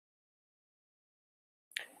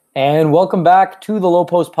And welcome back to the Low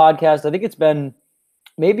Post Podcast. I think it's been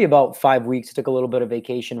maybe about 5 weeks. Took a little bit of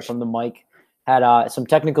vacation from the mic. Had some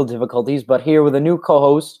technical difficulties, but here with a new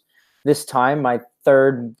co-host this time, my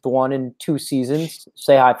third one in 2 seasons.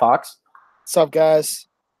 Say hi, Fox. What's up, guys?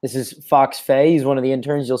 This is Fox Fay. He's one of the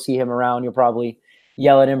interns. You'll see him around. You'll probably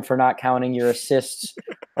yell at him for not counting your assists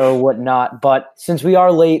or whatnot. But since we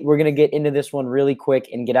are late, we're going to get into this one really quick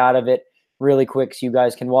and get out of it really quick so you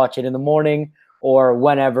guys can watch it in the morning or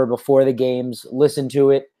whenever before the games. Listen to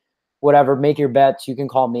it, whatever. Make your bets. You can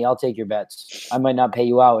call me. I'll take your bets. I might not pay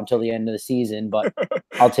you out until the end of the season, but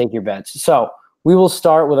I'll take your bets. So we will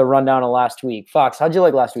start with a rundown of last week. Fox, how'd you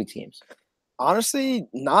like last week's games? Honestly,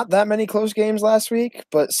 not that many close games last week,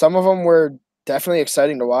 but some of them were definitely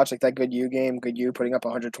exciting to watch, like that Good U game, Good U putting up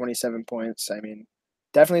 127 points. I mean,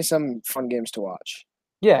 definitely some fun games to watch.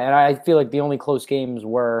 Yeah, and I feel like the only close games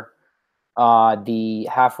were the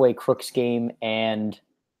halfway Krusz game and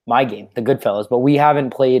my game, the Goodfellas. But we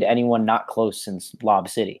haven't played anyone not close since Lob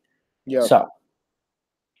City. Yeah. So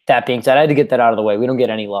that being said, I had to get that out of the way. We don't get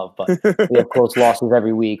any love, but we have close losses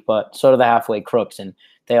every week. But so do the halfway Crooks, and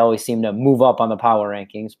they always seem to move up on the power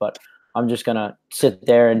rankings. But I'm just gonna sit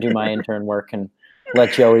there and do my intern work and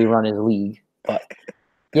let Joey run his league. But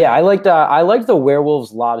yeah, I liked the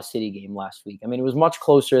Werewolves Lob City game last week. I mean, it was much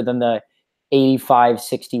closer than the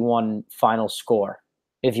 85-61 final score,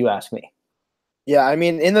 if you ask me. Yeah, I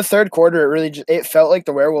mean, in the third quarter, it felt like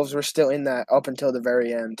the Werewolves were still in that up until the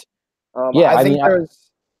very end. Yeah, I think there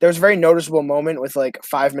was a very noticeable moment with like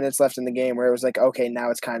 5 minutes left in the game where it was like, okay,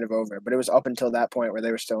 now it's kind of over. But it was up until that point where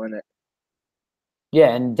they were still in it. yeah,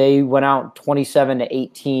 and they went out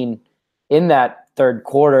 27-18 in that third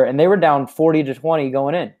quarter, and they were down 40-20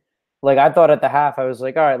 going in. Like I thought at the half, I was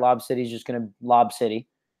like, all right, Lob City's just gonna Lob City,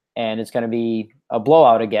 and it's gonna be a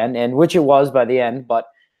blowout again, and which it was by the end, but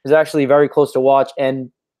it was actually very close to watch.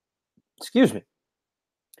 And excuse me,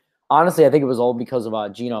 honestly, I think it was all because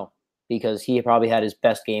of Gino, because he probably had his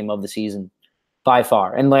best game of the season by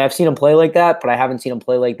far. And like I've seen him play like that, but I haven't seen him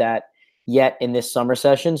play like that yet in this summer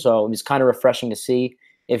session. So it was kind of refreshing to see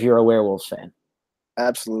if you're a Werewolves fan.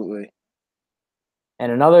 Absolutely.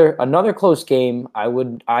 And another close game, I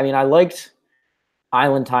liked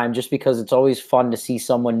Island Time just because it's always fun to see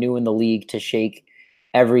someone new in the league to shake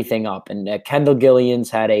everything up. And Kendall Gillians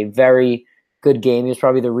had a very good game. He was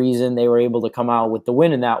probably the reason they were able to come out with the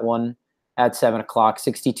win in that one at 7 o'clock,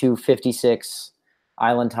 62-56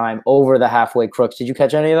 Island Time over the halfway Crooks. Did you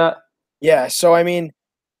catch any of that? Yeah, so I mean,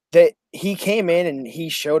 he came in and he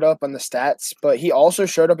showed up on the stats, but he also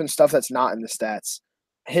showed up in stuff that's not in the stats.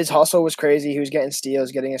 His hustle was crazy. He was getting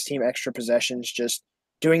steals, getting his team extra possessions, just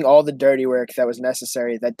doing all the dirty work that was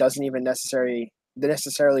necessary that doesn't even necessarily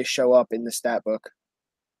show up in the stat book.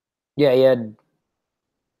 Yeah, he had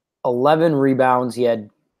 11 rebounds. He had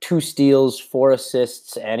 2 steals, 4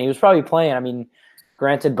 assists, and he was probably playing. I mean,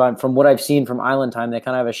 granted, but from what I've seen from Island Time, they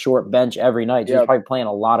kind of have a short bench every night. So he's probably playing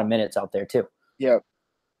a lot of minutes out there too. Yep.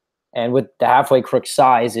 And with the halfway crook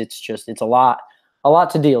size, it's a lot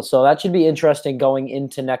to deal. So that should be interesting going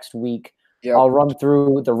into next week. Yep. I'll run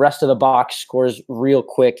through the rest of the box scores real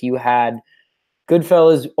quick. You had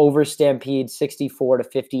Goodfellas over Stampede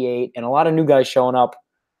 64-58, and a lot of new guys showing up.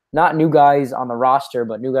 Not new guys on the roster,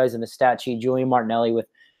 but new guys in the stat sheet. Julian Martinelli with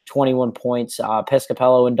 21 points.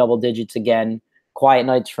 Piscopello in double digits again. Quiet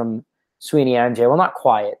nights from Sweeney and MJ. Well, not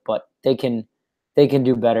quiet, but they can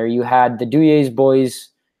do better. You had the Duyes boys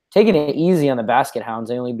taking it easy on the Basket Hounds.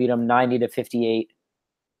 They only beat them 90-58.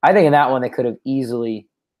 I think in that one they could have easily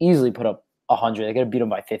put up 100. They could have beat them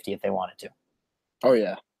by 50 if they wanted to. Oh,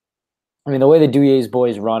 yeah. I mean, the way the Duyes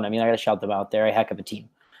boys run, I mean, I got to shout them out. They're a heck of a team.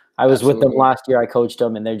 I was with them last year. I coached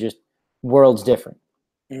them, and they're just worlds different.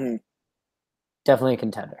 Mm-hmm. Definitely a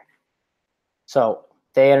contender. So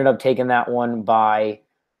they ended up taking that one by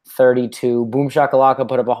 32. Boom Shakalaka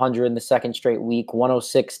put up 100 in the second straight week,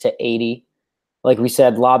 106-80. Like we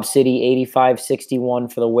said, Lob City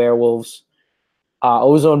 85-61 for the Werewolves.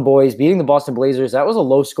 Ozone Boys beating the Boston Blazers. That was a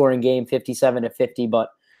low-scoring game, 57-50, but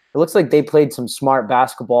it looks like they played some smart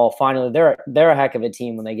basketball. Finally, they're a heck of a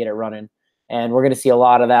team when they get it running. And we're going to see a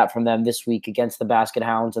lot of that from them this week against the Basket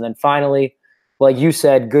Hounds. And then finally, like you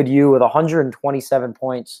said, Good U with 127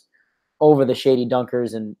 points over the Shady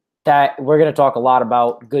Dunkers. And that we're going to talk a lot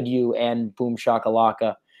about Good U and Boom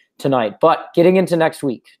Shakalaka tonight. But getting into next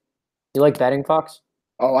week, you like betting, Fox?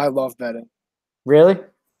 Oh, I love betting. Really?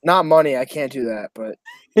 Not money. I can't do that. But,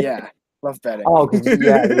 yeah, love betting. Oh,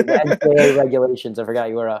 yeah, the NCAA regulations. I forgot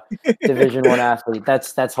you were a Division I athlete.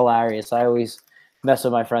 That's hilarious. I always mess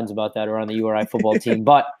with my friends about that who are on the URI football team.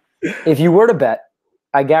 But if you were to bet,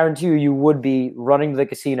 I guarantee you would be running to the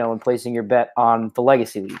casino and placing your bet on the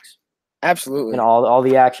legacy leagues Absolutely. and all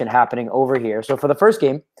the action happening over here. So for the first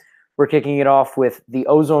game, we're kicking it off with the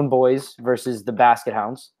Ozone Boys versus the Basket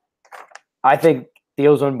Hounds. I think the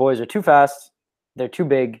Ozone Boys are too fast, they're too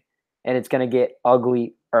big, and it's going to get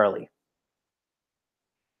ugly early.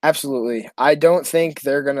 Absolutely. I don't think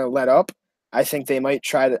they're going to let up. I think they might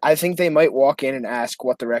I think they might walk in and ask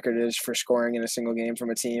what the record is for scoring in a single game from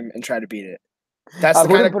a team and try to beat it. I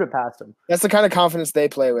wouldn't put it past them. That's the kind of confidence they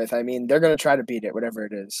play with. I mean, they're going to try to beat it, whatever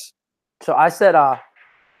it is. So I set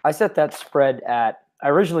that spread at, I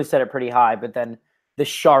originally set it pretty high, but then the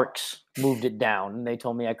Sharks moved it down, and they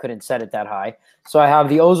told me I couldn't set it that high. So I have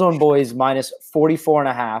the Ozone Boys minus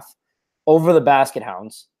 44.5 over the Basket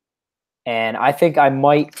Hounds, and I think I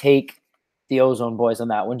might take the Ozone Boys on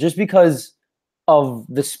that one just because of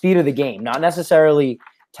the speed of the game, not necessarily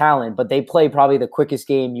talent, but they play probably the quickest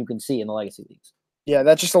game you can see in the legacy leagues. Yeah,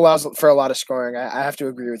 that just allows for a lot of scoring. I have to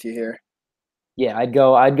agree with you here. Yeah, I'd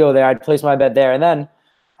go there. I'd place my bet there, and then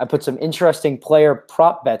I put some interesting player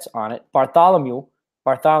prop bets on it. Bartholomew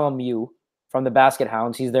from the Basket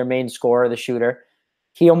Hounds. He's their main scorer, the shooter.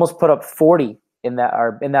 He almost put up 40 in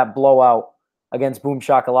that blowout against Boom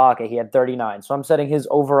Shakalaka. He had 39. So I'm setting his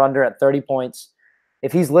over-under at 30 points.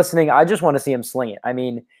 If he's listening, I just want to see him sling it. I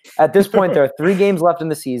mean, at this point, there are 3 games left in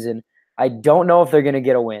the season. I don't know if they're going to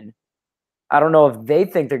get a win. I don't know if they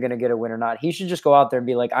think they're going to get a win or not. He should just go out there and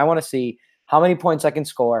be like, I want to see how many points I can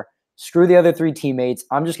score. Screw the other 3 teammates.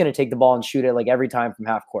 I'm just going to take the ball and shoot it like every time from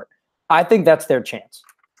half court. I think that's their chance.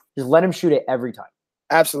 Just let him shoot it every time.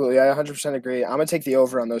 Absolutely. I 100% agree. I'm going to take the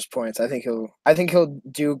over on those points. I think he'll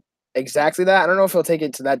do exactly that. I don't know if he'll take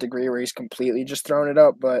it to that degree where he's completely just throwing it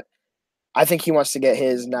up, but I think he wants to get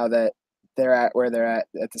his now that they're at where they're at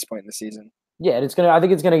this point in the season. Yeah, and I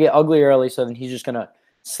think it's going to get ugly early, so then he's just going to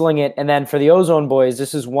sling it. And then for the Ozone Boys,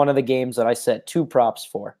 this is one of the games that I set 2 props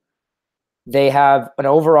for. They have an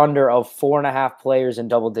over-under of 4.5 players in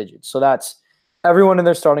double digits. So that's everyone in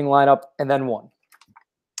their starting lineup and then 1.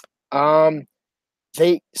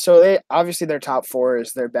 They obviously their top 4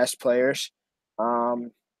 is their best players.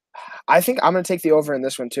 I think I'm going to take the over in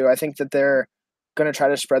this one too. I think that they're going to try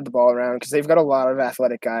to spread the ball around because they've got a lot of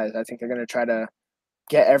athletic guys. I think they're going to try to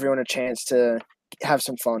get everyone a chance to have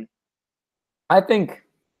some fun. I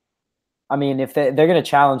mean, if they're going to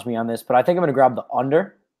challenge me on this, but I think I'm going to grab the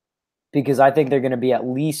under because I think they're going to be at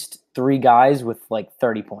least 3 guys with like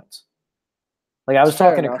 30 points. Like I was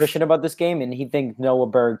talking to Christian about this game, and he thinks Noah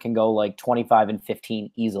Berg can go like 25 and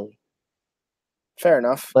 15 easily. Fair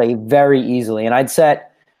enough. Like very easily. And I'd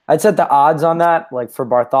set the odds on that. Like for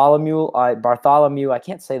Bartholomew, I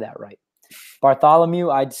can't say that right. Bartholomew,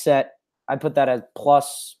 I'd put that as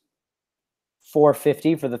plus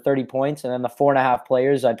 450 for the 30 points, and then the 4.5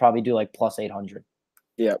 players, I'd probably do like plus 800.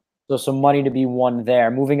 Yeah. So some money to be won there.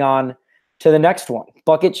 Moving on to the next one,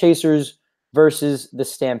 Bucket Chasers versus the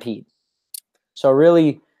Stampede. So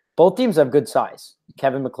really, both teams have good size.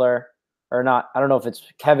 Kevin McClure, or not, I don't know if it's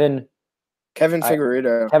Kevin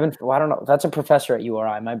Figueredo. I don't know. That's a professor at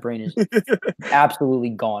URI. My brain is absolutely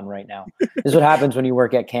gone right now. This is what happens when you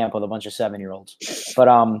work at camp with a bunch of 7-year-olds. But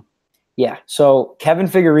yeah. So Kevin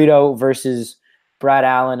Figueredo versus Brad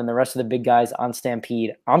Allen and the rest of the big guys on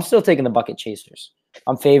Stampede. I'm still taking the Bucket Chasers.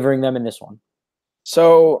 I'm favoring them in this one.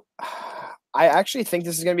 So I actually think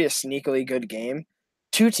this is going to be a sneakily good game.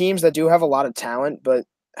 2 teams that do have a lot of talent, but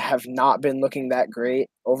have not been looking that great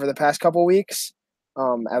over the past couple weeks.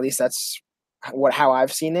 At least that's how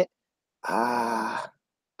I've seen it. I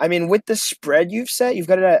mean, with the spread you've set, you've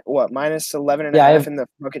got it at what, minus 11.5 in the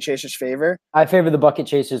Bucket Chasers' favor? I favor the Bucket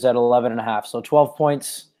Chasers at 11.5, so 12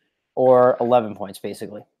 points or 11 points,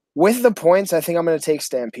 basically. With the points, I think I'm going to take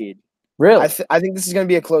Stampede. Really? I think this is going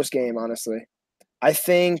to be a close game, honestly. I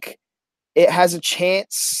think it has a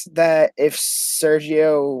chance that if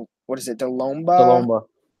Sergio, Delomba,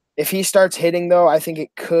 if he starts hitting, though, I think it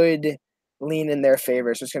could lean in their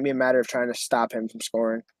favor. So it's going to be a matter of trying to stop him from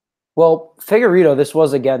scoring. Well, Figueredo, this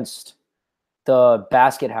was against the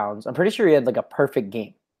Basket Hounds. I'm pretty sure he had like a perfect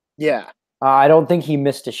game. Yeah. I don't think he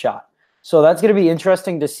missed a shot. So that's going to be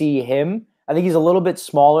interesting to see him. I think he's a little bit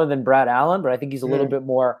smaller than Brad Allen, but I think he's a little bit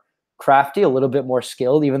more crafty, a little bit more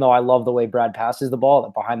skilled, even though I love the way Brad passes the ball, the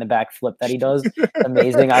behind the back flip that he does.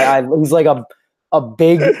 Amazing. He's like a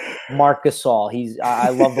big Marc Gasol. I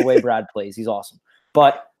love the way Brad plays. He's awesome.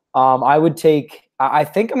 But I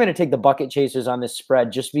think I'm going to take the Bucket Chasers on this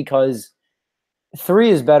spread just because 3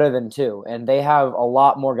 is better than 2, and they have a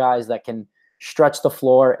lot more guys that can stretch the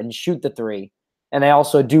floor and shoot the 3, and they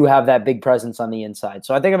also do have that big presence on the inside.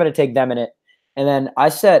 So I think I'm going to take them in it. And then I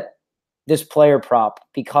set this player prop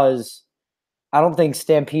because I don't think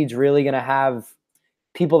Stampede's really going to have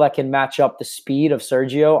people that can match up the speed of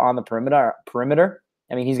Sergio on the perimeter.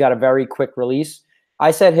 I mean, he's got a very quick release.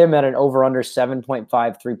 I set him at an over under 7.5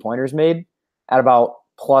 3-pointers made at about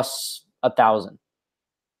plus 1,000.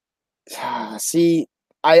 See,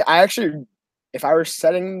 I actually, if I were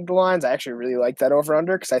setting the lines, I actually really like that over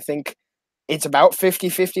under because I think it's about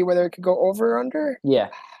 50-50 whether it could go over or under. Yeah.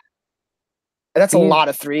 And that's a lot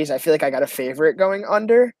of threes. I feel like I got a favorite going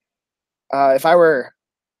under. If I were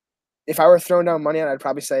throwing down money on it, I'd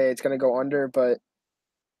probably say it's going to go under, but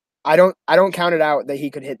I don't count it out that he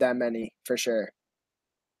could hit that many for sure.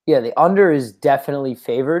 Yeah, the under is definitely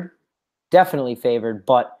favored,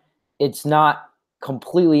 but it's not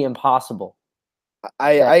completely impossible.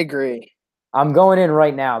 I agree. I'm going in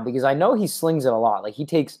right now because I know he slings it a lot. Like he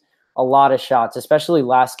takes a lot of shots, especially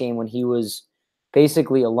last game when he was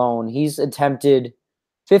basically alone. He's attempted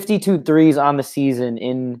 52 threes on the season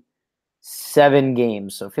in 7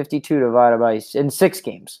 games. So 52 divided by in 6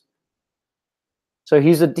 games. So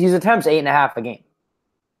he's attempts 8.5 a game.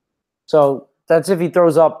 So that's if he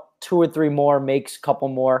throws up 2 or 3 more, makes a couple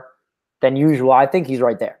more than usual. I think he's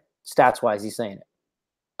right there. Stats wise, he's saying it.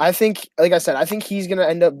 I think, like I said, I think he's going to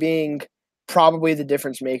end up being probably the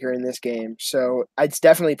difference maker in this game. So it's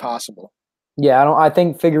definitely possible. Yeah, I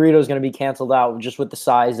think Figueiredo is going to be canceled out just with the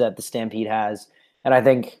size that the Stampede has. And I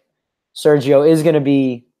think Sergio is going to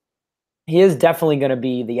be – he is definitely going to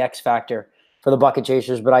be the X factor for the Bucket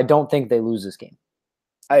Chasers, but I don't think they lose this game.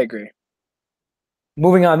 I agree.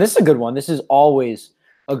 Moving on, this is a good one. This is always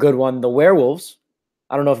a good one. The Werewolves,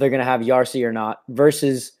 I don't know if they're going to have Yarsi or not,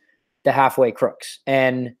 versus the Halfway Crooks.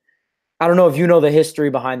 And I don't know if you know the history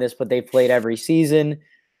behind this, but they played every season.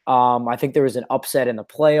 I think there was an upset in the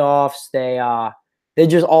playoffs. They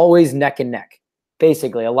just always neck and neck.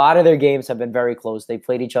 Basically, a lot of their games have been very close. They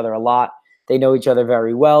played each other a lot. They know each other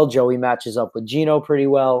very well. Joey matches up with Gino pretty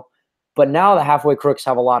well. But now the Halfway Crooks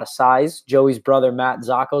have a lot of size. Joey's brother, Matt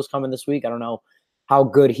Zacco's coming this week. I don't know how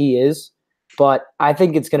good he is. But I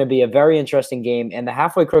think it's going to be a very interesting game. And the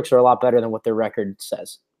Halfway Crooks are a lot better than what their record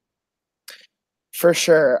says. For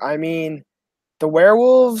sure. I mean, the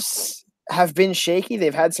Werewolves have been shaky.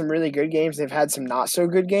 They've had some really good games. They've had some not so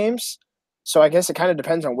good games. So I guess it kind of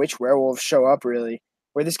depends on which Werewolves show up, really,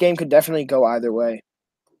 where this game could definitely go either way.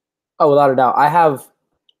 Oh, without a doubt.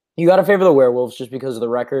 You got to favor the Werewolves just because of the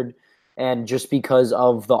record and just because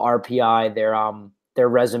of the RPI, their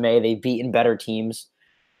resume. They've beaten better teams.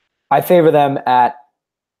 I favor them at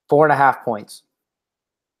 4.5 points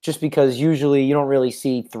just because usually you don't really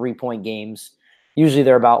see 3-point games. Usually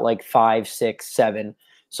they're about like 5, 6, 7.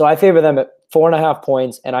 So I favor them at 4.5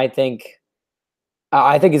 points, and I think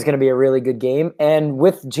it's going to be a really good game. And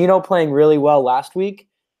with Gino playing really well last week,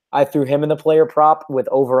 I threw him in the player prop with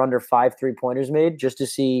over under 5 3-pointers made just to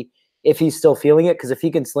see if he's still feeling it. Because if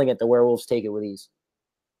he can sling it, the Werewolves take it with ease.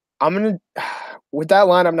 With that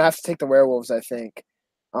line, I'm gonna have to take the Werewolves. I think.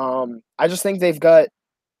 I just think they've got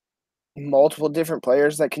multiple different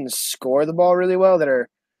players that can score the ball really well, that are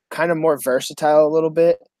kind of more versatile a little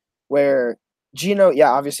bit. Where Gino,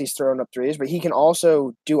 yeah, obviously he's throwing up threes, but he can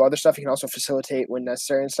also do other stuff. He can also facilitate when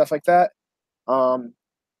necessary and stuff like that.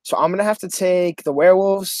 So I'm going to have to take the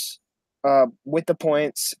Werewolves with the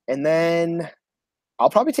points, and then I'll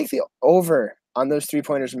probably take the over on those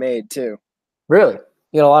 3-pointers made too. Really?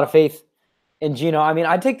 You got a lot of faith in Gino. I mean,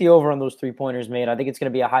 I'd take the over on those 3-pointers made. I think it's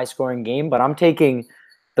going to be a high-scoring game, but I'm taking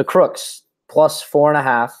the Crooks plus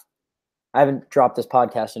 4.5. I haven't dropped this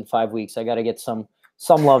podcast in 5 weeks. I got to get some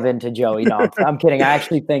love into Joey. No, I'm kidding. I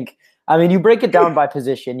actually think – I mean, you break it down by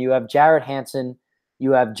position. You have Jarrett Hansen –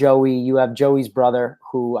 you have Joey. You have Joey's brother,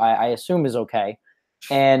 who I assume is okay.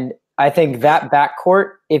 And I think that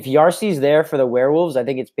backcourt, if Yarsi's there for the Werewolves, I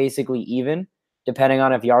think it's basically even, depending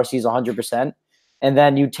on if Yarsi's 100%. And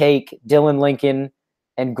then you take Dylan Lincoln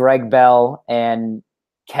and Greg Bell and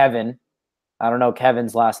Kevin. I don't know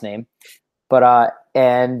Kevin's last name. But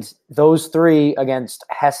and those 3 against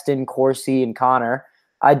Heston, Corsi, and Connor,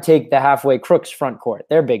 I'd take the Halfway Crooks front court.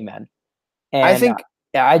 They're big men. And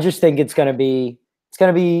I just think it's going to be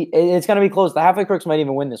close. The Halfway Crooks might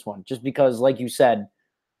even win this one just because, like you said,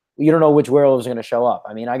 you don't know which Werewolves are going to show up.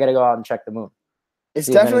 I mean, I got to go out and check the moon. It's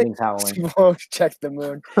definitely possible. Check the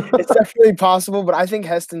moon. It's definitely possible, but I think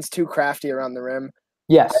Heston's too crafty around the rim.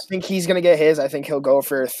 Yes. I think he's going to get his. I think he'll go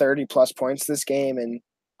for 30-plus points this game, and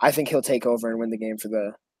I think he'll take over and win the game for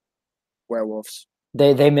the Werewolves.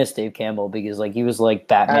 They missed Dave Campbell because he was like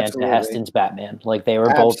Batman to Heston's Batman. Like they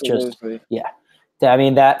were both just yeah. I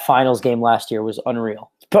mean, that finals game last year was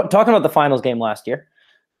unreal. Talking about the finals game last year,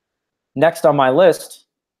 next on my list,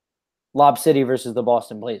 Lob City versus the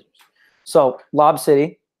Boston Blazers. So Lob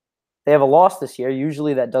City, They have a loss this year.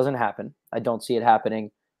 Usually that doesn't happen. I don't see it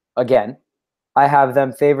happening again. I have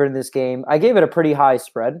them favored in this game. I gave it a pretty high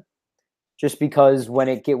spread just because when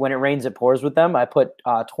it rains, it pours with them. I put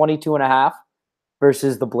 22.5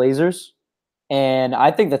 versus the Blazers. And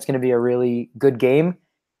I think that's going to be a really good game.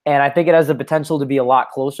 And I think it has the potential to be a lot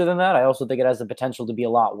closer than that. I also think it has the potential to be a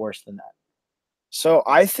lot worse than that. So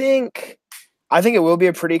I think it will be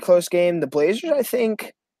a pretty close game. The Blazers, I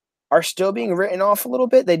think, are still being written off a little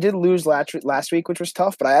bit. They did lose last week, which was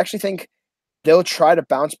tough, but I actually think they'll try to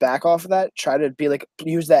bounce back off of that, try to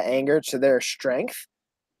use that anger to their strength.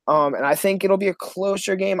 And I think it'll be a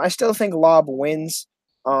closer game. I still think Lob wins,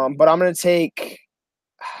 but I'm gonna take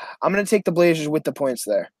the Blazers with the points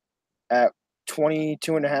there at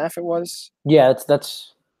 22.5. It was. Yeah,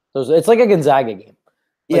 that's those. It's like a Gonzaga game.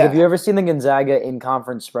 Like, Yeah. have you ever seen the Gonzaga in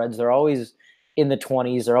conference spreads? They're always in the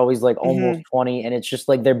 20s. They're always like almost 20, and it's just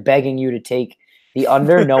like they're begging you to take the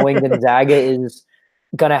under, knowing Gonzaga is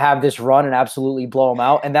gonna have this run and absolutely blow them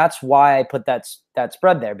out. And that's why I put that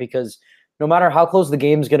spread there, because no matter how close the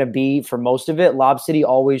game's gonna be for most of it, Lob City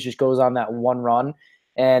always just goes on that one run,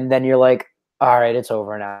 and then you're like, all right, it's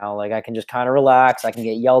over now. Like, I can just kind of relax. I can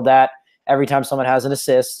get yelled at every time someone has an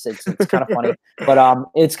assist. It's kind of funny, but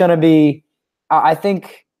it's gonna be. I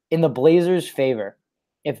think in the Blazers' favor,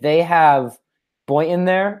 if they have Boynton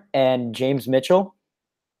there and James Mitchell,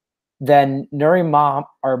 then Nuri Muhammad,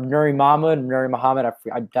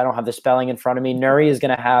 I don't have the spelling in front of me. Nuri is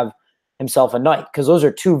going to have himself a night, because those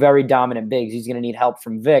are two very dominant bigs. He's going to need help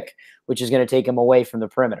from Vic, which is going to take him away from the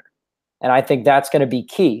perimeter. And I think that's going to be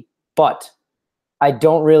key. But I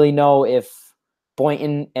don't really know if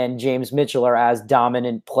Boynton and James Mitchell are as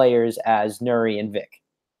dominant players as Nuri and Vic,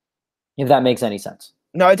 if that makes any sense.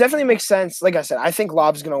 No, it definitely makes sense. Like I said, I think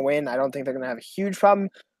Lob's going to win. I don't think they're going to have a huge problem.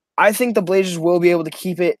 I think the Blazers will be able to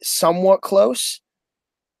keep it somewhat close.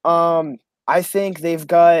 I think they've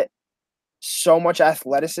got so much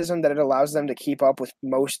athleticism that it allows them to keep up with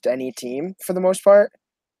most any team for the most part.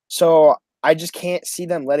 So I just can't see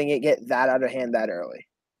them letting it get that out of hand that early.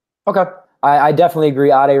 Okay. I definitely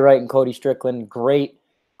agree. Ade Wright and Cody Strickland, great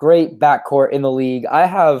backcourt in the league.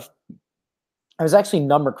 I was actually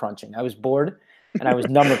number crunching. I was bored, and I was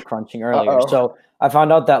number crunching earlier. So I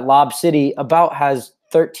found out that Lob City about has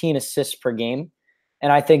 13 assists per game.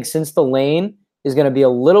 And I think since the lane is going to be a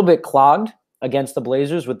little bit clogged against the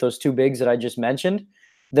Blazers with those two bigs that I just mentioned,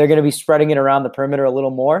 they're going to be spreading it around the perimeter a little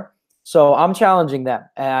more. So I'm challenging them.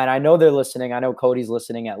 And I know they're listening. I know Cody's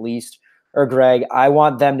listening at least, or Greg. I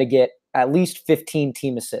want them to get at least 15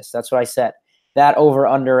 team assists. That's what I said. That over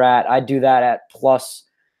under I do that at plus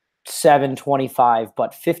 725,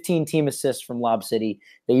 but 15 team assists from Lob City.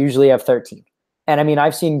 They usually have 13. And I mean,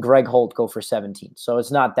 I've seen Greg Holt go for 17. So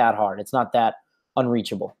it's not that hard. It's not that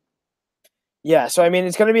unreachable. Yeah. So, I mean,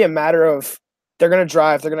 it's going to be a matter of they're going to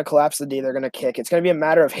drive, they're going to collapse the D, they're going to kick. It's going to be a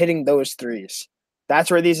matter of hitting those threes.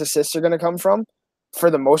 That's where these assists are going to come from, for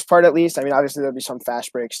the most part, at least. I mean, obviously there'll be some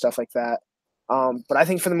fast break, stuff like that. But I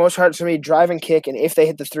think for the most part, it's going to be drive and kick. And if they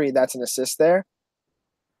hit the three, that's an assist there.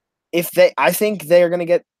 I think they're going to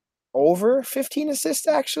get over 15 assists,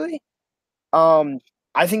 actually.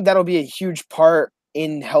 I think that'll be a huge part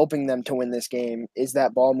in helping them to win this game, is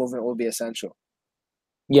that ball movement will be essential.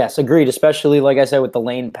 Yes, agreed, especially, like I said, with the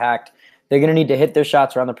lane packed. They're going to need to hit their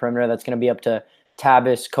shots around the perimeter. That's going to be up to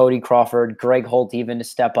Tabbas, Cody Crawford, Greg Holt even to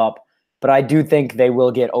step up. But I do think they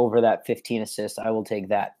will get over that 15 assists. I will take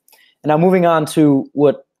that. And now moving on to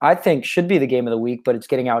what I think should be the game of the week, but it's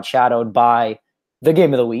getting outshadowed by the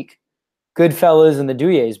game of the week. Goodfellas and the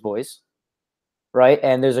Duyes boys, right?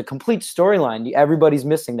 And there's a complete storyline everybody's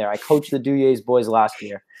missing there. I coached the Duyes boys last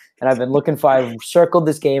year, and I've circled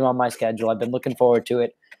this game on my schedule. I've been looking forward to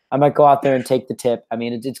it. I might go out there and take the tip. I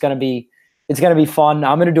mean, it's gonna be fun.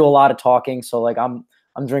 I'm gonna do a lot of talking, so like I'm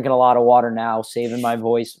drinking a lot of water now, saving my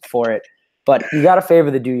voice for it. But you got to favor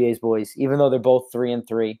the Duyes boys, even though they're both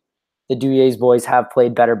 3-3. The Duyes boys have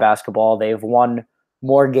played better basketball. They've won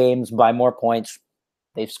more games by more points.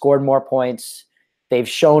 They've scored more points. They've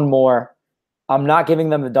shown more. I'm not giving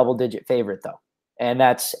them the double-digit favorite, though. And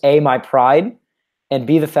that's A, my pride, and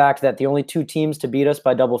B, the fact that the only two teams to beat us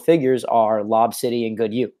by double figures are Lob City and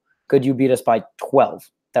Good U. Good U beat us by 12.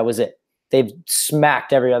 That was it. They've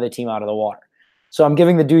smacked every other team out of the water. So I'm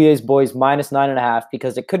giving the Duyes boys minus 9.5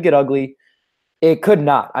 because it could get ugly. It could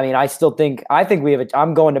not. I mean, I think we have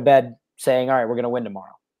I'm going to bed saying, all right, we're going to win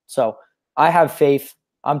tomorrow. So I have faith.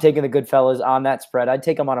 I'm taking the Goodfellas on that spread. I'd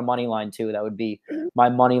take them on a money line too. That would be my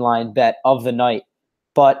money line bet of the night.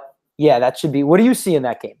 But yeah, that should be. What do you see in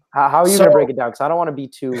that game? How are you going to break it down? Because I don't want to be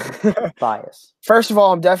too biased. First of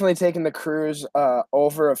all, I'm definitely taking the Krusz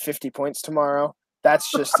over of 50 points tomorrow.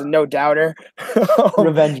 That's just a no-doubter.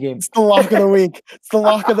 Revenge game. It's the lock of the week. It's the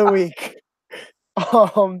lock of the week.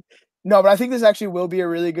 No, but I think this actually will be a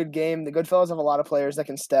really good game. The Goodfellas have a lot of players that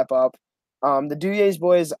can step up. The Duyes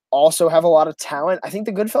boys also have a lot of talent. I think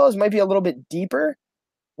the Goodfellas might be a little bit deeper,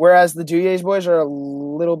 whereas the Duyes boys are a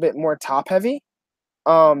little bit more top-heavy.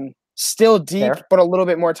 Still deep, Fair. but a little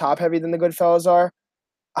bit more top-heavy than the Goodfellas are.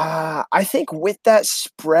 I think with that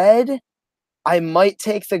spread, I might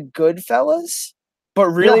take the Goodfellas. But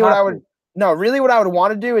really, what I would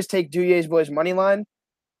want to do is take Duyes boys money line.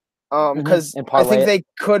 Because And I think parlay it. they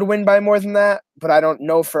could win by more than that, but I don't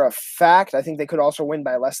know for a fact. I think they could also win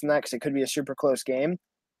by less than that because it could be a super close game.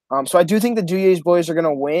 So I do think the Duyes boys are going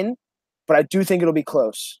to win, but I do think it'll be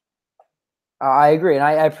close. I agree, and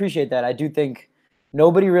I appreciate that. I do think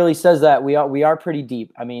nobody really says that. We are pretty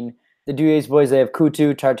deep. I mean, the Duyes boys, they have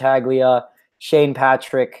Kutu, Tartaglia, Shane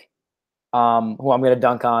Patrick, who I'm going to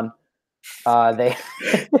dunk on. They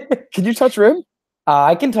Can you touch rim?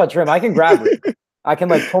 I can touch rim. I can grab rim. I can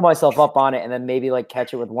like pull myself up on it and then maybe like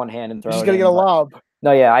catch it with one hand and throw it. Just got to get a lob.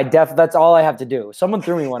 No, yeah, that's all I have to do. Someone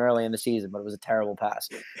threw me one early in the season, but it was a terrible pass.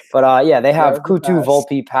 But yeah, they have Kutu,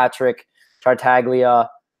 Volpe, Patrick, Tartaglia,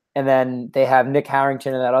 and then they have Nick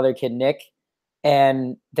Harrington and that other kid, Nick.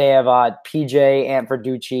 And they have PJ, Ant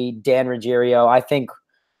Verducci, Dan Ruggiero. I think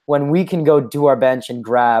when we can go do our bench and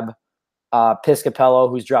grab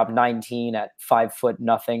Piscapello, who's dropped 19 at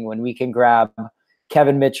 5'0", when we can grab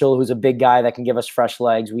Kevin Mitchell, who's a big guy that can give us fresh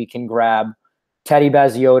legs. We can grab Teddy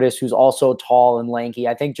Baziotis, who's also tall and lanky.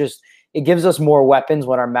 I think just it gives us more weapons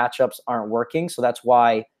when our matchups aren't working. So that's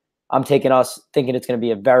why I'm taking us thinking it's going to be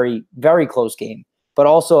a very, very close game. But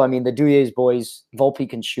also, I mean, the Duyes boys, Volpe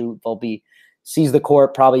can shoot. Volpe sees the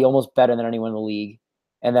court probably almost better than anyone in the league.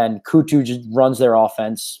 And then Kutu just runs their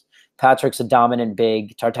offense. Patrick's a dominant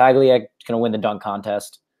big. Tartaglia is going to win the dunk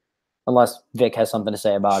contest. Unless Vic has something to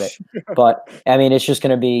say about it. But I mean, it's going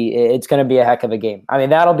to be a heck of a game. I mean,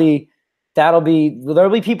 there'll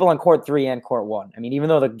be people on court 3 and court 1. I mean, even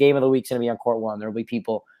though the game of the week's going to be on court 1, there'll be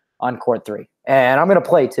people on court 3. And I'm going to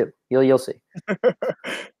play too. You'll see.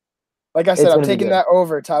 Like I said, I'm taking that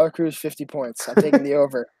over. Tyler Krusz 50 points. I'm taking the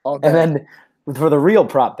over all day. And then for the real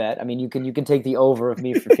prop bet, I mean, you can take the over of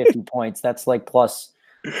me for 50 points. That's like plus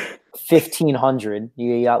 1,500.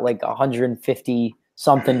 You got like 150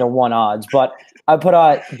 something to 1 odds. But I put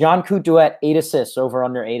John Kutu at 8 assists, over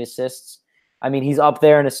under 8 assists. I mean, he's up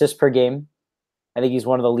there in assists per game. I think he's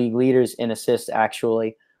one of the league leaders in assists,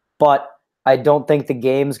 actually. But I don't think the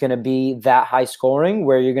game's going to be that high scoring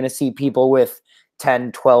where you're going to see people with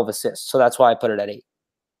 10, 12 assists. So that's why I put it at 8.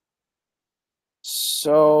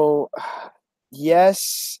 So,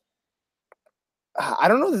 yes. I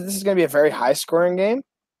don't know that this is going to be a very high scoring game.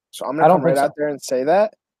 So I'm going to come right out there and say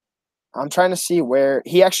that. I'm trying to see where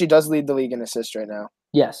he actually does lead the league in assists right now.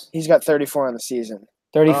 Yes. He's got 34 on the season.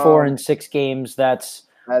 34 in 6 games. That's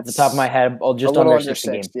at the top of my head, just under 6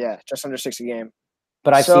 a game. Yeah, just under 6 a game.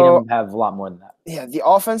 But I've seen him have a lot more than that. Yeah, the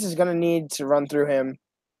offense is going to need to run through him.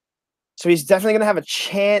 So he's definitely going to have a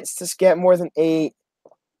chance to get more than 8.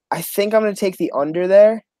 I think I'm going to take the under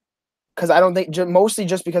there because I don't think, mostly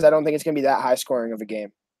just because I don't think it's going to be that high scoring of a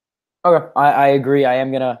game. Okay, I agree.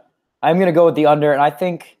 I'm gonna go with the under, and I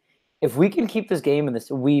think if we can keep this game in this,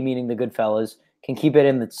 we meaning the Goodfellas, can keep it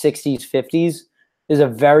in the 60s, 50s, there's a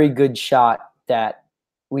very good shot that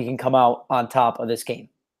we can come out on top of this game.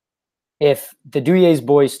 If the Duyes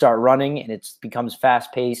boys start running and it becomes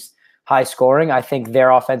fast-paced, high-scoring, I think their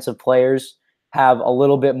offensive players have a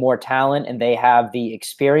little bit more talent and they have the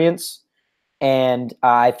experience. And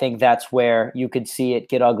I think that's where you could see it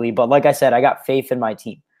get ugly. But like I said, I got faith in my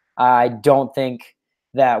team. I don't think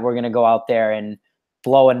that we're going to go out there and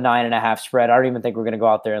blow a 9.5 spread. I don't even think we're going to go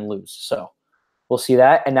out there and lose. So we'll see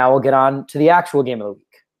that. And now we'll get on to the actual game of the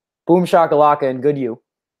week. Boom Shakalaka and Good U,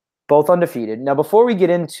 both undefeated. Now, before we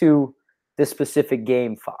get into this specific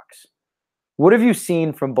game, Fox, what have you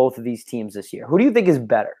seen from both of these teams this year? Who do you think is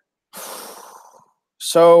better?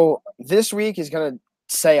 So this week is going to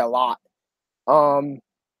say a lot.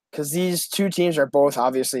 Because these two teams are both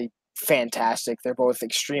obviously fantastic. They're both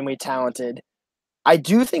extremely talented. I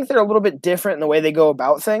do think they're a little bit different in the way they go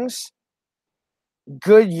about things.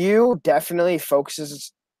 Good U definitely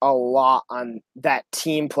focuses a lot on that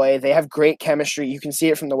team play. They have great chemistry. You can see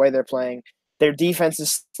it from the way they're playing. Their defense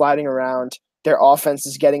is sliding around. Their offense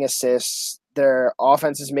is getting assists. Their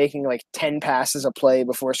offense is making like 10 passes a play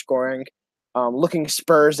before scoring. Looking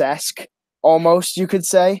Spurs-esque, almost, you could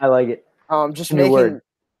say. I like it. Just making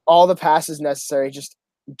all the passes necessary, just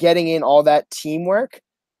getting in all that teamwork.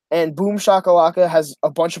 And Boom Shakalaka has a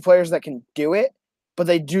bunch of players that can do it, but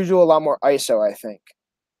they do a lot more ISO, I think.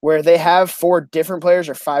 where they have 4 different players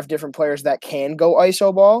or 5 different players that can go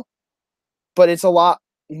ISO ball, but it's a lot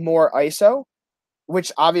more ISO,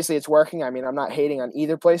 which obviously it's working. I mean, I'm not hating on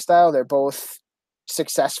either play style. They're both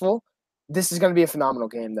successful. This is going to be a phenomenal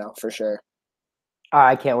game, though, for sure.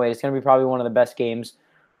 I can't wait. It's going to be probably one of the best games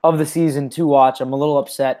of the season to watch. I'm a little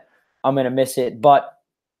upset I'm going to miss it, but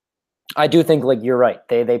I do think, like, you're right.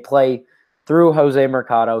 They play through Jose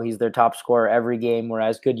Mercado. He's their top scorer every game,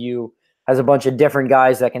 whereas Goodhue has a bunch of different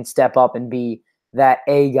guys that can step up and be that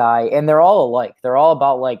A guy, and they're all alike. They're all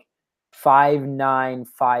about, like, 5'9",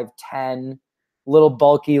 5'10", little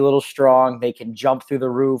bulky, little strong. They can jump through the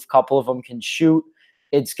roof. A couple of them can shoot.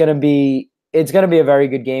 It's gonna be a very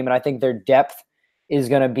good game, and I think their depth is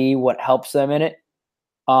gonna be what helps them in it.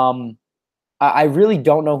 I really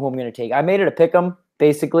don't know who I'm gonna take. I made it a pick 'em.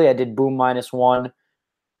 Basically, I did Boom -1,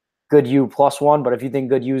 Goodhue +1. But if you think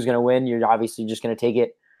Goodhue is gonna win, you're obviously just gonna take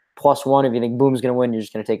it +1. If you think Boom's gonna win, you're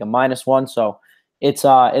just gonna take a -1. So it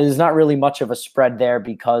is not really much of a spread there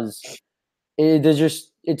because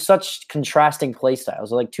it's such contrasting play styles.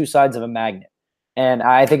 They're like two sides of a magnet, and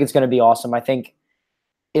I think it's going to be awesome. I think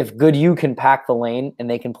if Goodhue can pack the lane and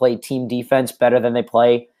they can play team defense better than they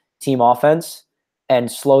play team offense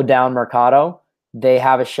and slow down Mercado, they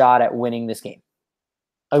have a shot at winning this game.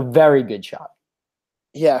 A very good shot.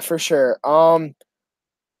 Yeah, for sure.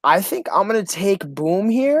 I think I'm going to take Boom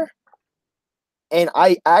here. And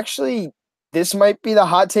this might be the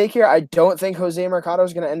hot take here. I don't think Jose Mercado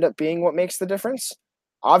is going to end up being what makes the difference.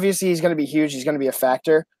 Obviously, he's going to be huge. He's going to be a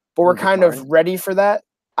factor. But we're kind of ready for that.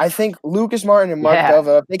 I think Lucas Martin and Mark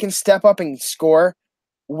Delva, if they can step up and score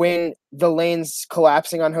when the lane's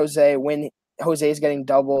collapsing on Jose, when Jose's getting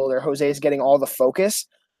doubled or Jose's getting all the focus,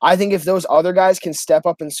 I think if those other guys can step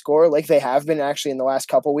up and score like they have been actually in the last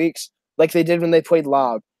couple weeks, like they did when they played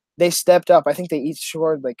Lob, they stepped up. I think they each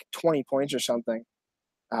scored like 20 points or something.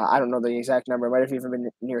 I don't know the exact number. It might have even been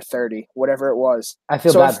near 30, whatever it was. I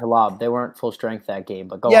feel bad for Lob. They weren't full strength that game,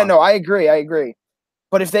 but go on. Yeah, no, I agree.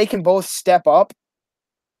 But if they can both step up,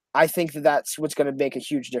 I think that's what's going to make a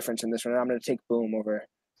huge difference in this one. I'm going to take Boom over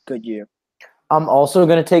Goodhue. I'm also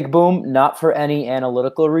going to take Boom, not for any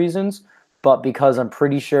analytical reasons, but because I'm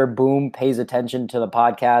pretty sure Boom pays attention to the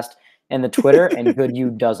podcast and the Twitter, and Goodhue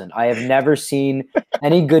doesn't. I have never seen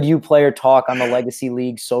any Goodhue player talk on the Legacy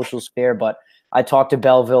League social sphere, but I talk to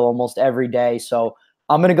Belleville almost every day. So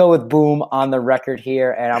I'm going to go with Boom on the record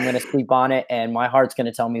here, and I'm going to sleep on it, and my heart's going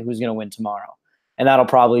to tell me who's going to win tomorrow. And that'll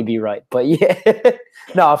probably be right. But yeah,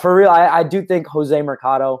 no, for real, I do think Jose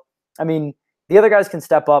Mercado, I mean, the other guys can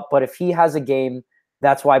step up, but if he has a game,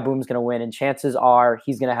 that's why Boom's going to win. And chances are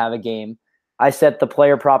he's going to have a game. I set the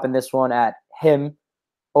player prop in this one at him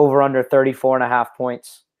over under 34.5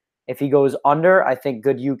 points. If he goes under, I think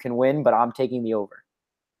Goodhue can win, but I'm taking the over.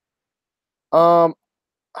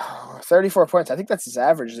 34 points. I think that's his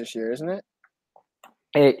average this year, isn't it?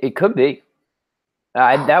 It could be.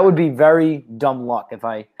 That would be very dumb luck if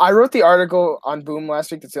I wrote the article on Boom last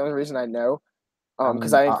week. That's the only reason I know.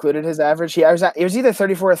 Because I included his average. It was either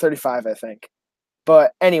 34 or 35, I think.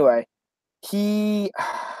 But anyway, I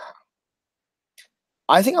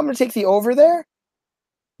think I'm going to take the over there.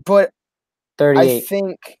 But 38. I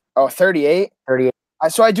think 38. 38.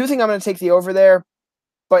 So I do think I'm going to take the over there.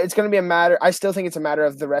 But it's going to be a matter. I still think it's a matter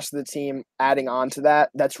of the rest of the team adding on to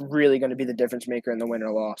that. That's really going to be the difference maker in the win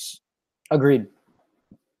or loss. Agreed.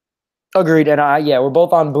 And we're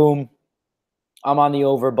both on Boom. I'm on the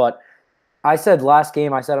over, but I said last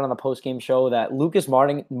game, I said it on the post-game show that Lucas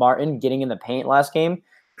Martin getting in the paint last game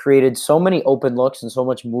created so many open looks and so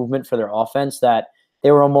much movement for their offense that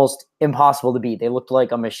they were almost impossible to beat. They looked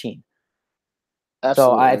like a machine.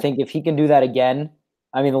 Absolutely. So I think if he can do that again,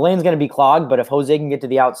 I mean, the lane's going to be clogged, but if Jose can get to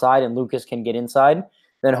the outside and Lucas can get inside,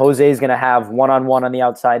 then Jose is going to have one-on-one on the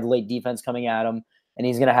outside, late defense coming at him, and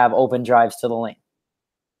he's going to have open drives to the lane.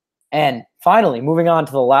 And finally, moving on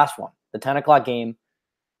to the last one, the 10 o'clock game.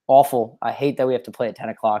 Awful. I hate that we have to play at 10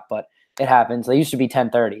 o'clock, but it happens. They used to be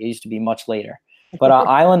 10:30. It used to be much later. But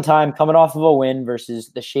Island Time coming off of a win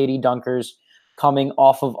versus the Shady Dunkers coming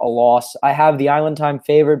off of a loss. I have the Island Time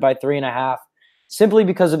favored by 3.5 simply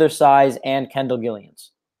because of their size and Kendall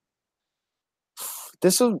Gillians.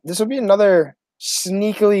 This will be another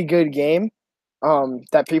sneakily good game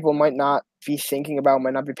that people might not be thinking about,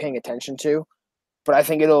 might not be paying attention to. But I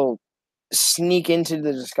think it'll sneak into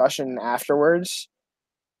the discussion afterwards.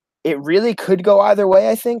 It really could go either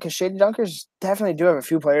way, I think, because Shady Dunkers definitely do have a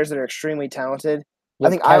few players that are extremely talented. Yep, I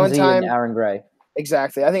think Kenzie Island Time and Aaron Gray.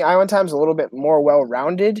 Exactly. I think Island Time's a little bit more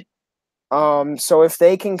well-rounded. So if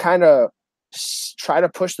they can kind of try to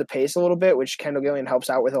push the pace a little bit, which Kendall Gillian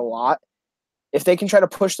helps out with a lot, if they can try to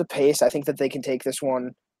push the pace, I think that they can take this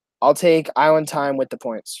one I'll take Island Time with the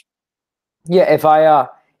points. Yeah, if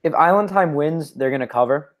Island Time wins, they're gonna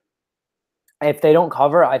cover. If they don't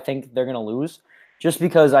cover, I think they're gonna lose. Just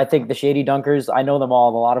because I think the Shady Dunkers, I know them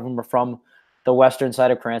all. A lot of them are from the western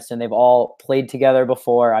side of Cranston. They've all played together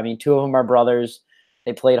before. I mean, two of them are brothers.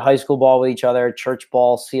 They played high school ball with each other, church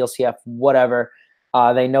ball, CLCF, whatever.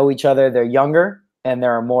 They know each other. They're younger, and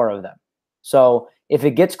there are more of them. So if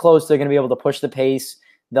it gets close, they're going to be able to push the pace.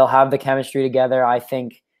 They'll have the chemistry together, I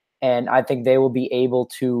think, and I think they will be able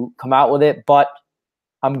to come out with it. But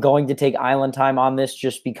I'm going to take Island Time on this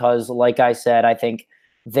just because, like I said, I think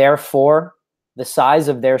their four, the size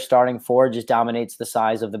of their starting four just dominates the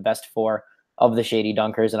size of the best four of the Shady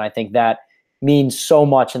Dunkers. And I think that means so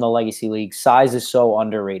much in the Legacy League. Size is so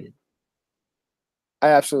underrated. I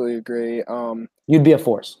absolutely agree. You'd be a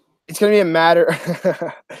force. It's going to be a matter.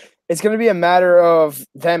 It's going to be a matter of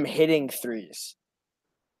them hitting threes,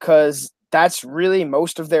 because that's really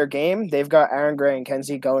most of their game. They've got Aaron Gray and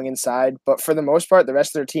Kenzie going inside, but for the most part, the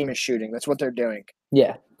rest of their team is shooting. That's what they're doing.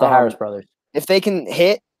 Yeah, the Harris brothers. If they can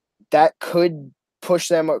hit, that could push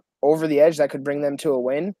them over the edge. That could bring them to a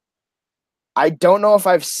win. I don't know if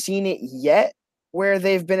I've seen it yet where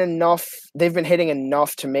they've been hitting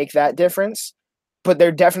enough to make that difference, but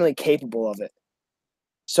they're definitely capable of it.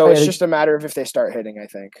 So it's just a matter of if they start hitting, I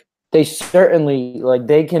think. They certainly,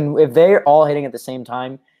 they can, if they're all hitting at the same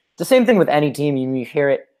time. The same thing with any team. You hear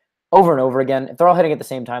it over and over again. If they're all hitting at the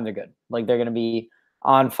same time, they're good. They're going to be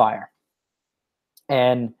on fire.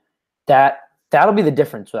 And that'll be the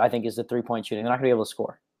difference, I think, is the three-point shooting. They're not going to be able to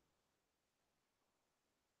score.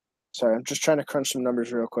 Sorry, I'm just trying to crunch some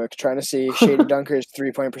numbers real quick, trying to see Shady Dunker's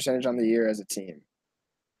three-point percentage on the year as a team.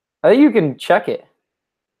 I think you can check it.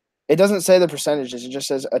 It doesn't say the percentages. It just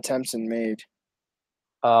says attempts and made.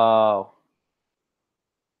 Oh.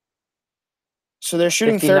 So they're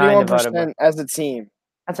shooting 31% as a team.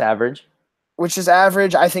 That's average. Which is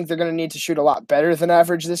average. I think they're going to need to shoot a lot better than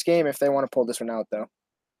average this game if they want to pull this one out, though.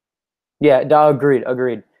 Yeah,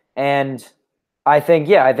 agreed. And I think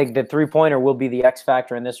the three-pointer will be the X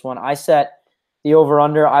factor in this one. I set the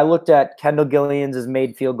over-under. I looked at Kendall Gillian's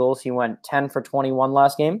made field goals. He went 10 for 21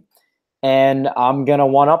 last game. And I'm going to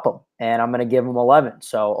one-up him, and I'm going to give him 11.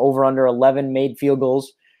 So over-under 11 made field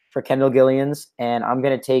goals for Kendall Gillian's, and I'm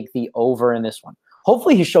going to take the over in this one.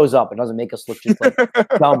 Hopefully he shows up and doesn't make us look just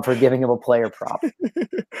dumb for giving him a player prop.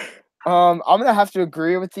 I'm going to have to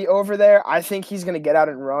agree with the over there. I think he's going to get out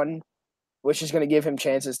and run, which is going to give him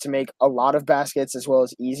chances to make a lot of baskets as well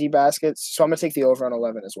as easy baskets. So I'm going to take the over on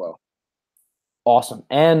 11 as well. Awesome.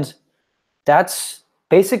 And that's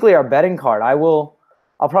basically our betting card.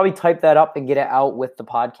 I'll probably type that up and get it out with the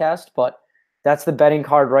podcast, but that's the betting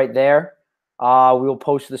card right there. We will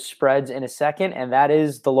post the spreads in a second, and that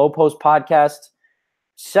is the Low Post Podcast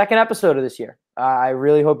second episode of this year. I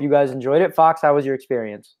really hope you guys enjoyed it. Fox, how was your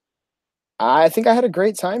experience? I think I had a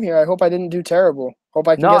great time here. I hope I didn't do terrible. Hope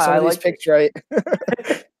I can get some of these picks right.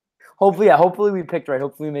 Hopefully we picked right.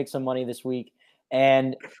 Hopefully we make some money this week,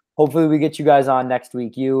 and hopefully we get you guys on next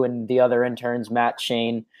week, you and the other interns, Matt,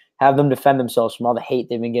 Shane. Have them defend themselves from all the hate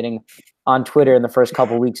they've been getting on Twitter in the first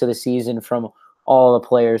couple of weeks of the season from all the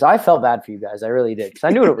players. I felt bad for you guys. I really did, because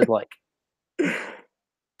I knew what it was like.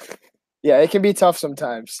 Yeah, it can be tough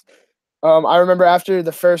sometimes. I remember after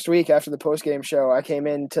the first week, after the post-game show, I came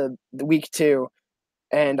into the week 2,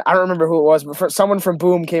 and I don't remember who it was, but someone from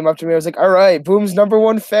Boom came up to me. I was like, all right, Boom's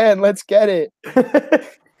 #1 fan. Let's get it.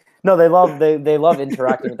 No, they love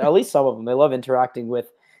interacting with, at least some of them. They love interacting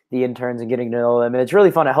with the interns and getting to know them. And it's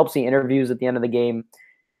really fun. It helps the interviews at the end of the game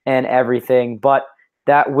and everything. But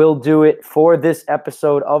that will do it for this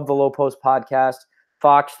episode of the Low Post Podcast.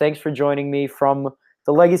 Fox, thanks for joining me from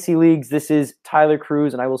the Legacy Leagues. This is Tyler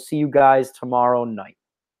Krusz, and I will see you guys tomorrow night.